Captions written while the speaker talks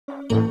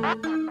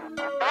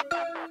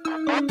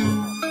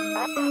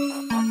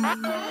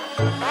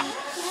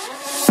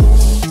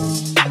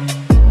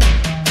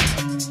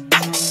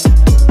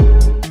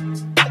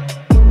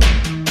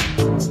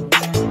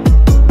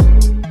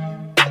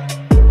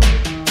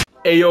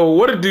Hey yo,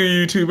 what it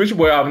do YouTube? It's your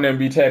boy Alvin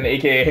MB10,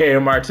 aka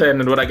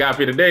AMR10, and what I got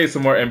for you today is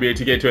some more NBA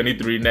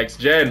 2K23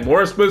 Next Gen.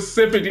 More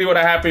specifically, what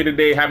I have for you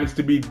today happens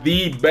to be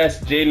the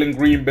best Jalen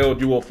Green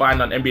build you will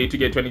find on NBA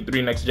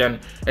 2K23 Next Gen.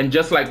 And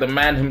just like the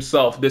man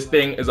himself, this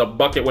thing is a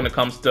bucket when it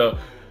comes to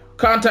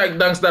contact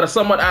dunks that are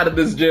somewhat out of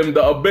this gym,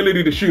 the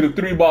ability to shoot a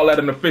 3-ball at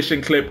an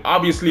efficient clip,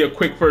 obviously a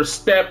quick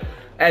first step,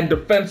 and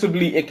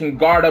defensively it can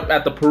guard up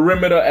at the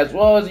perimeter, as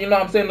well as, you know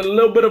what I'm saying, a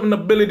little bit of an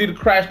ability to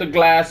crash the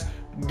glass,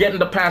 get in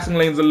the passing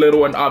lanes a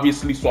little, and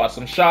obviously swat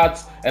some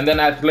shots. And then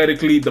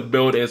athletically, the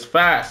build is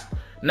fast.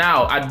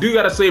 Now, I do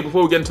gotta say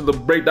before we get into the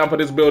breakdown for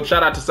this build,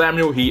 shout out to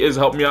Samuel. He is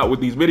helping me out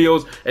with these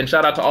videos, and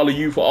shout out to all of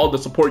you for all the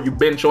support you've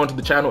been showing to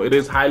the channel. It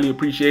is highly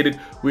appreciated.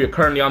 We are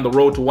currently on the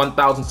road to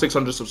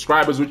 1,600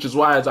 subscribers, which is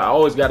why, as I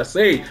always gotta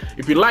say,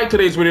 if you like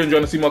today's video and you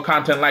want to see more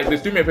content like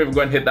this, do me a favor,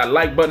 go ahead and hit that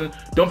like button.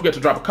 Don't forget to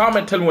drop a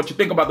comment, tell me what you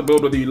think about the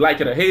build, whether you like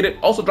it or hate it.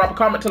 Also drop a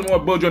comment, tell me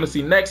what build you want to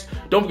see next.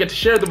 Don't forget to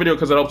share the video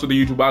because it helps with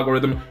the YouTube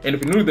algorithm. And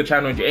if you're new to the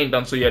channel and you ain't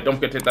done so yet, don't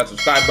forget to hit that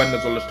subscribe button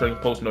as well as turn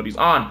post notifications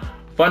on.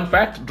 Fun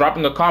fact,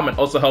 dropping a comment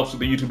also helps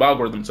with the YouTube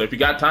algorithm, so if you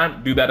got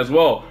time, do that as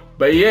well.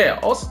 But yeah,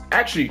 also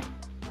actually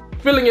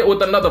filling it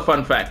with another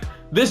fun fact.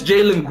 This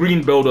Jalen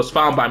Green build was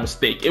found by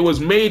mistake. It was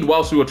made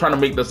whilst we were trying to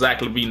make the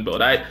Zach LaVine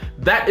build.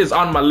 That is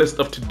on my list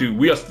of to do.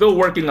 We are still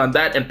working on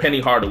that and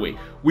Penny Hardaway.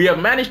 We have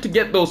managed to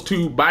get those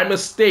two by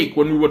mistake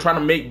when we were trying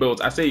to make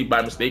builds. I say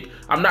by mistake.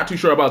 I'm not too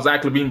sure about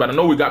Zach LaVine, but I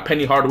know we got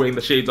Penny Hardaway in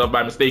the shades of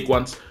by mistake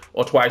once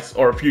or twice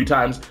or a few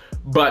times.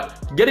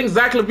 But getting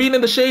Zach LaVine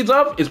in the shades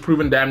of is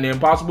proven damn near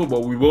impossible,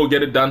 but we will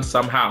get it done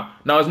somehow.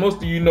 Now, as most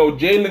of you know,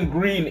 Jalen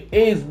Green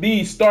is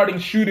the starting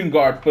shooting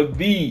guard for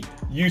the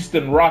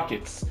Houston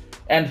Rockets.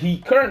 And he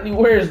currently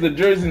wears the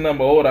jersey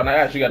number, hold on, I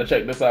actually got to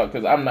check this out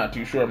because I'm not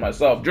too sure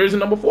myself. Jersey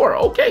number 4,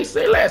 okay,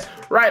 say less.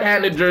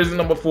 Right-handed jersey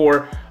number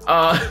 4.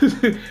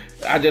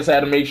 I just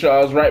had to make sure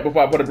I was right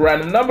before I put a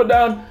random number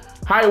down.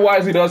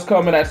 Height-wise, he does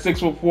come in at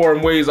 6'4"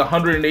 and weighs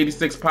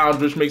 186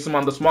 pounds, which makes him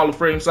on the smaller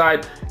frame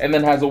side, and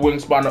then has a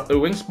wingspan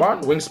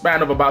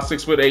of about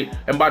 6'8",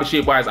 and body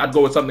shape-wise, I'd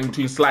go with something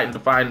between slight and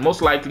defined.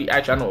 Most likely,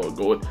 actually, I know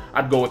what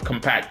I'd go with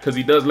compact, because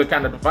he does look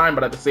kind of defined,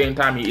 but at the same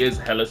time, he is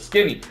hella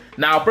skinny.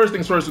 Now, first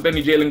things first with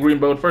any Jalen Green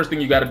build, first thing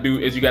you got to do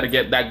is you got to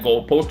get that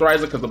gold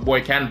posterizer, because the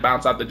boy can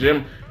bounce out the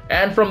gym.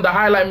 And from the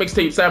highlight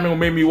mixtape Samuel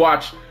made me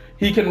watch,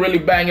 he can really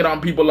bang it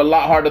on people a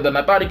lot harder than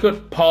I thought he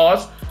could.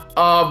 Pause.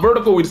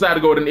 Vertical, we decided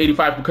to go with an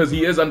 85 because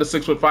he is under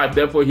 6'5",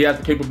 therefore he has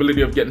the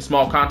capability of getting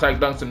small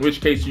contact dunks, in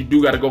which case you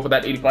do got to go for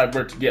that 85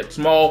 vert to get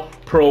small,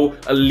 pro,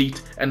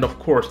 elite, and of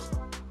course,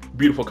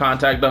 beautiful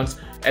contact dunks.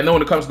 And then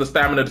when it comes to the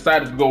stamina,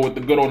 decided to go with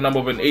the good old number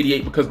of an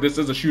 88 because this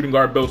is a shooting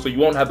guard build, so you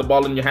won't have the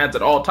ball in your hands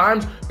at all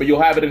times, but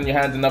you'll have it in your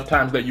hands enough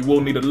times that you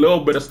will need a little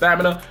bit of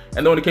stamina.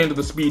 And then when it came to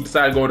the speed,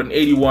 decided to go with an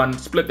 81,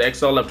 split the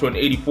XL up to an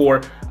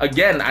 84.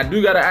 Again, I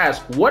do got to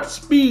ask, what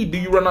speed do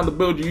you run on the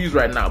build you use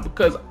right now?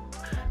 Because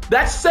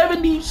that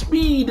 70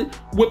 speed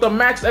with a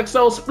max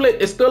XL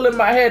split is still in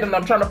my head, and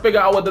I'm trying to figure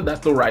out whether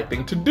that's the right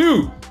thing to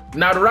do.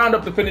 Now, to round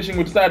up the finishing,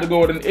 we decided to go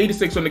with an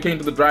 86 when it came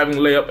to the driving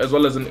layup, as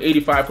well as an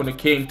 85 when it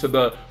came to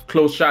the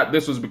close shot.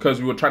 This was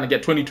because we were trying to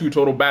get 22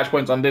 total badge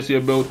points on this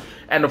year build,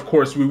 and of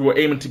course, we were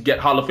aiming to get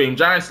Hall of Fame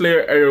Giant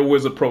Slayer, Aerial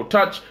Wizard Pro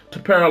Touch, to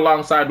pair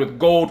alongside with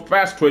Gold,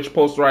 Fast Twitch,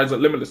 Posterizer,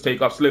 Limitless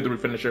TakeOff, Slithery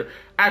Finisher,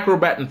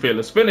 Acrobat, and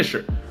Fearless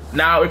Finisher.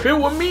 Now, if it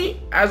were me,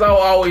 as I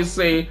always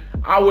say,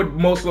 I would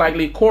most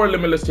likely core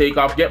Limitless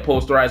TakeOff, get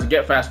Posterizer,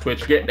 get Fast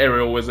Twitch, get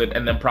Aerial Wizard,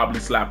 and then probably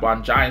slap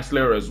on Giant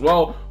Slayer as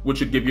well,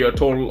 which would give you a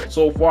total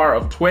so far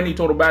of 20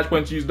 total badge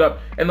points used up.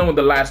 And then with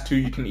the last 2,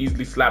 you can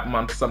easily slap them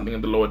onto something in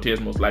the lower tiers,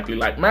 most likely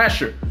like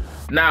Masher.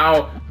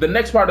 Now, the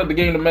next part of the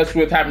game to mess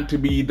with happened to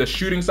be the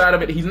shooting side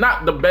of it. He's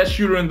not the best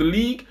shooter in the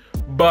league,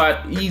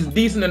 but he's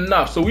decent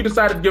enough. So we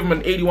decided to give him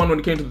an 81 when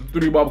it came to the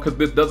 3-ball because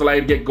this does allow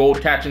you to get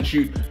gold, catch, and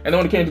shoot. And then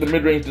when it came to the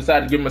mid-range,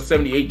 decided to give him a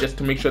 78 just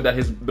to make sure that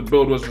the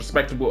build was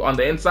respectable on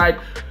the inside.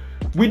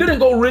 We didn't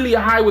go really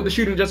high with the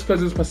shooting just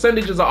because his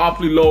percentages are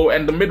awfully low,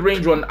 and the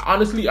mid-range one,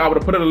 honestly, I would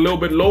have put it a little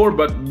bit lower,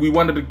 but we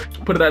wanted to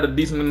put it at a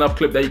decent enough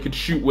clip that you could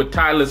shoot with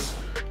amped,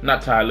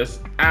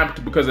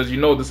 because as you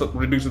know, this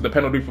reduces the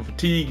penalty for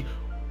fatigue.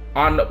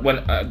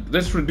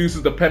 This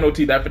reduces the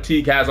penalty that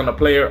fatigue has on a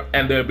player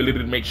and their ability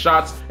to make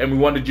shots, and we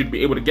wanted you to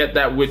be able to get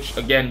that, which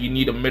again, you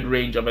need a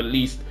mid-range of at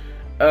least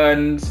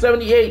a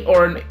 78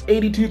 or an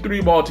 82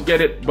 3-ball to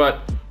get it,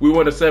 but we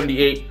went a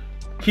 78.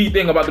 Key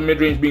thing about the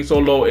mid-range being so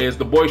low is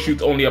the boy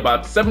shoots only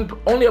about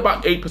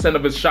 8%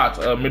 of his shots,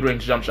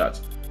 mid-range jump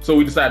shots. So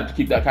we decided to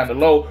keep that kind of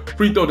low.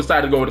 Free throw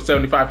decided to go with a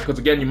 75 because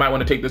again, you might want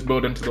to take this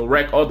build into the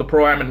rec or the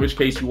pro-am, in which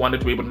case you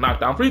wanted to be able to knock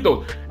down free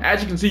throws.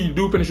 As you can see, you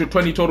do finish with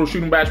 20 total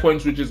shooting badge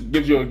points, which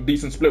gives you a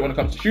decent split when it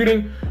comes to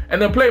shooting.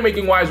 And then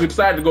playmaking wise, we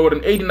decided to go with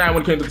an 89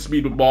 when it came to the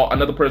speed with ball.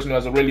 Another person who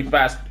has a really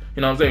fast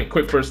you know what I'm saying,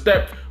 quick first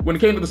step. When it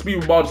came to the speed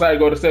with ball, decided to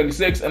go to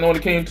 76, and then when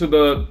it came to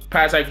the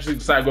pass accuracy,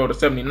 decided to go to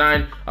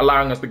 79,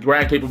 allowing us the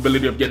grand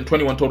capability of getting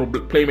 21 total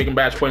playmaking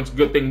badge points.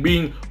 Good thing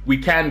being, we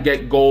can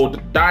get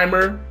gold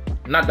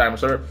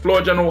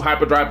floor general,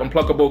 hyperdrive,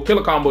 unpluckable,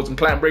 killer combos, and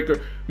clamp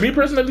breaker. Me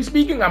personally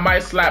speaking, I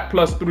might slap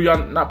 +3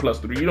 on, not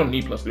 +3, you don't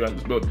need +3 on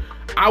this build.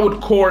 I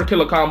would core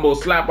killer combo,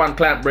 slap on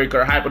clamp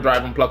breaker,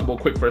 hyperdrive, unpluckable,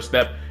 quick first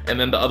step, and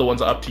then the other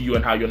ones are up to you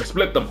and how you're gonna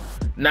split them.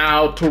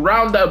 Now, to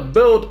round that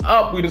build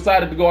up, we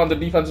decided to go on the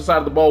defensive side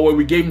of the ball, where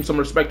we gave him some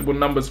respectable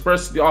numbers.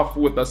 First off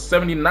with a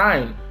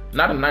 79,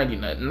 not a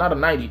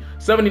 90,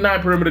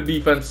 79 perimeter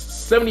defense,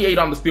 78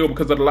 on the steal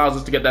because it allows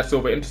us to get that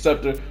silver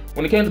interceptor.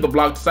 When it came to the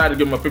block, decided to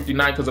give him a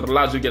 59 because it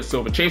allows you to get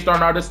silver chase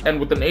down artist, and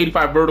with an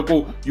 85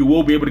 vertical, you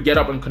will be able to get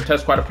up and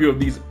contest quite a few of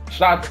these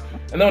shots.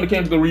 And then when it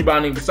came to the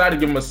rebounding, decided to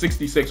give him a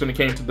 66 when it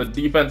came to the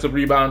defensive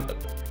rebound,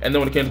 and then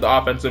when it came to the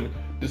offensive,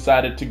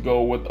 decided to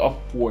go with a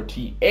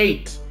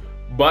 48.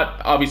 But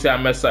obviously I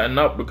messed something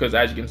up because,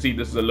 as you can see,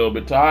 this is a little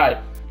bit too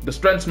high. The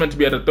strength's meant to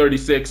be at a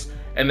 36,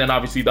 and then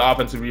obviously the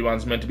offensive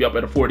rebounds meant to be up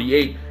at a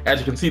 48. As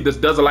you can see, this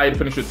does allow you to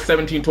finish with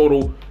 17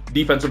 total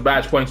defensive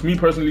badge points. Me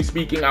personally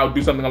speaking, I would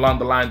do something along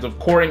the lines of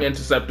coring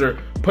interceptor,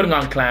 putting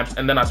on clamps,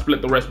 and then I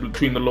split the rest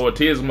between the lower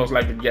tiers, most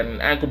likely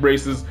getting ankle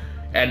braces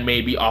and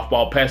maybe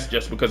off-ball pest,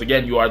 just because,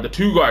 again, you are the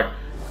 2 guard.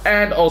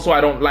 And also,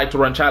 I don't like to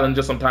run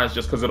challenges sometimes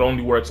just because it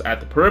only works at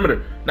the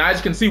perimeter. Now, as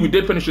you can see, we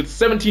did finish with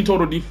 17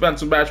 total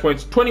defensive badge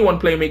points, 21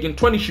 playmaking,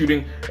 20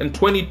 shooting, and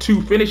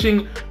 22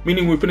 finishing,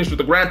 meaning we finished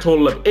with a grand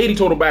total of 80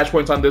 total badge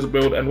points on this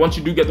build. And once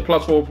you do get the +4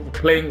 for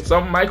playing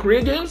some of my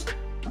career games,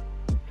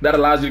 that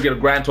allows you to get a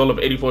grand total of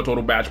 84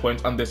 total badge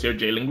points on this here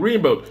Jalen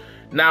Green build.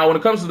 Now, when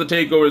it comes to the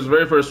takeovers,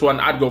 very first one,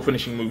 I'd go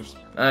finishing moves.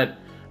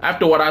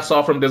 After what I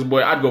saw from this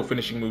boy, I'd go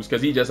finishing moves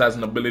because he just has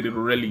an ability to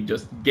really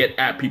just get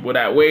at people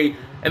that way.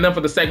 And then for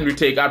the secondary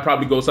take, I'd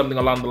probably go something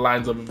along the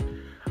lines of,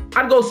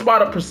 I'd go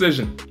spot up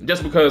precision,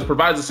 just because it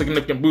provides a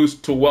significant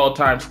boost to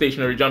well-timed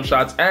stationary jump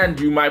shots, and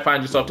you might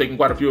find yourself taking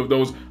quite a few of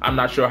those. I'm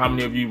not sure how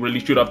many of you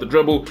really shoot off the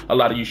dribble. A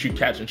lot of you shoot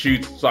catch and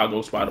shoots, so I'll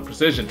go spot up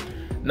precision.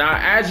 Now,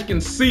 as you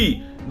can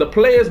see, the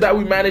players that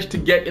we managed to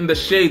get in the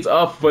shades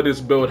of for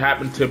this build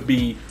happen to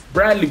be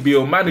Bradley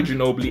Beal, Manu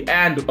Ginobili,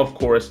 and of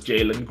course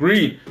Jalen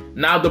Green.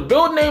 Now, the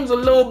build name's a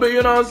little bit,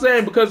 you know what I'm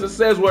saying, because it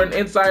says we're an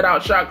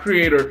inside-out shot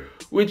creator,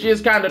 which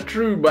is kind of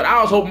true, but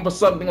I was hoping for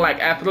something like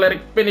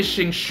athletic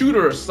finishing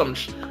shooter or some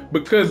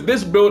because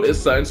this build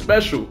is something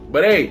special.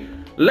 But hey,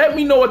 let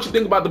me know what you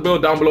think about the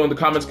build down below in the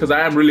comments, because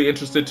I am really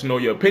interested to know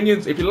your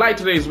opinions. If you like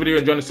today's video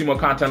and you want to see more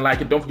content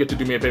like it, don't forget to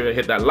do me a favor and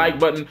hit that like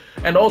button.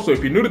 And also,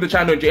 if you're new to the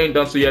channel and you ain't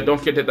done so yet, don't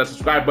forget to hit that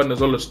subscribe button as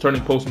well as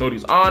turning post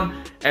notifications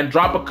on. And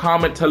drop a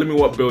comment telling me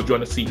what build you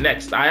want to see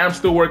next. I am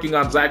still working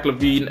on Zach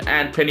LaVine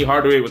and Penny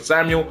Hardaway with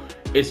Samuel.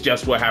 It's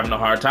just we're having a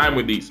hard time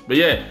with these. But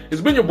yeah,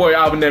 it's been your boy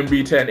Alvin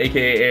MB10,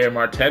 aka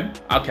AMR10.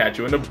 I'll catch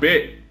you in a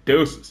bit.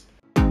 Deuces.